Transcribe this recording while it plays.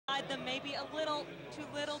had them maybe a little,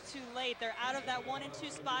 too late. They're out of that 1 and 2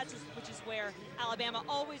 spots, which is where Alabama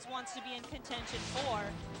always wants to be in contention for.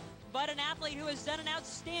 But an athlete who has done an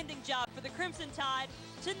outstanding job for the Crimson Tide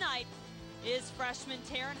tonight is freshman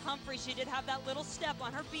Terin Humphrey. She did have that little step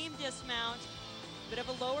on her beam dismount. Bit of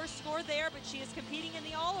a lower score there, but she is competing in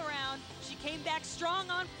the all-around. She came back strong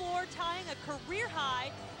on floor, tying a career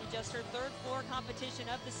high in just her third floor competition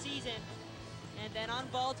of the season. And then on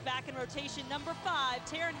vaults, back in rotation number 5,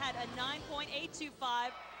 Terin had a 9.825.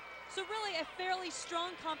 So really a fairly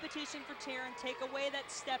strong competition for Terin. Take away that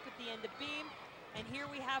step at the end of beam. And here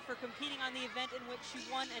we have her competing on the event in which she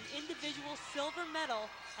won an individual silver medal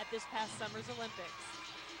at this past summer's Olympics.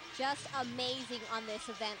 Just amazing on this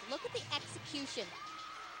event. Look at the execution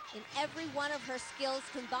in every one of her skills,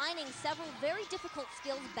 combining several very difficult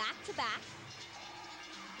skills back to back.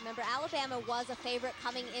 Remember, Alabama was a favorite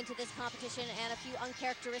coming into this competition, and a few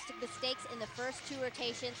uncharacteristic mistakes in the first 2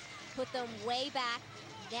 rotations put them way back.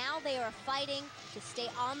 Now they are fighting to stay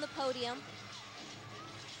on the podium.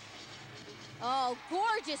 Oh,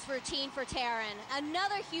 gorgeous routine for Terin.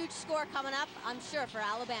 Another huge score coming up, I'm sure, for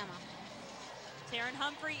Alabama. Terin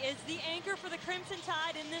Humphrey is the anchor for the Crimson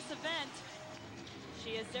Tide in this event.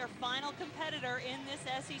 She is their final competitor in this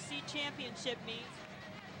SEC championship meet.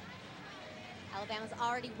 Alabama's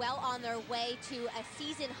already well on their way to a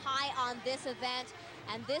season high on this event,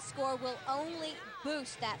 and this score will only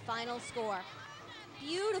boost that final score.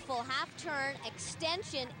 Beautiful half-turn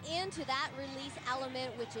extension into that release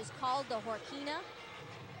element, which is called the Horkina.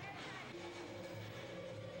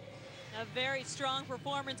 A very strong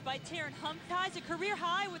performance by Terin Humphrey, ties a career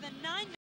high with a 9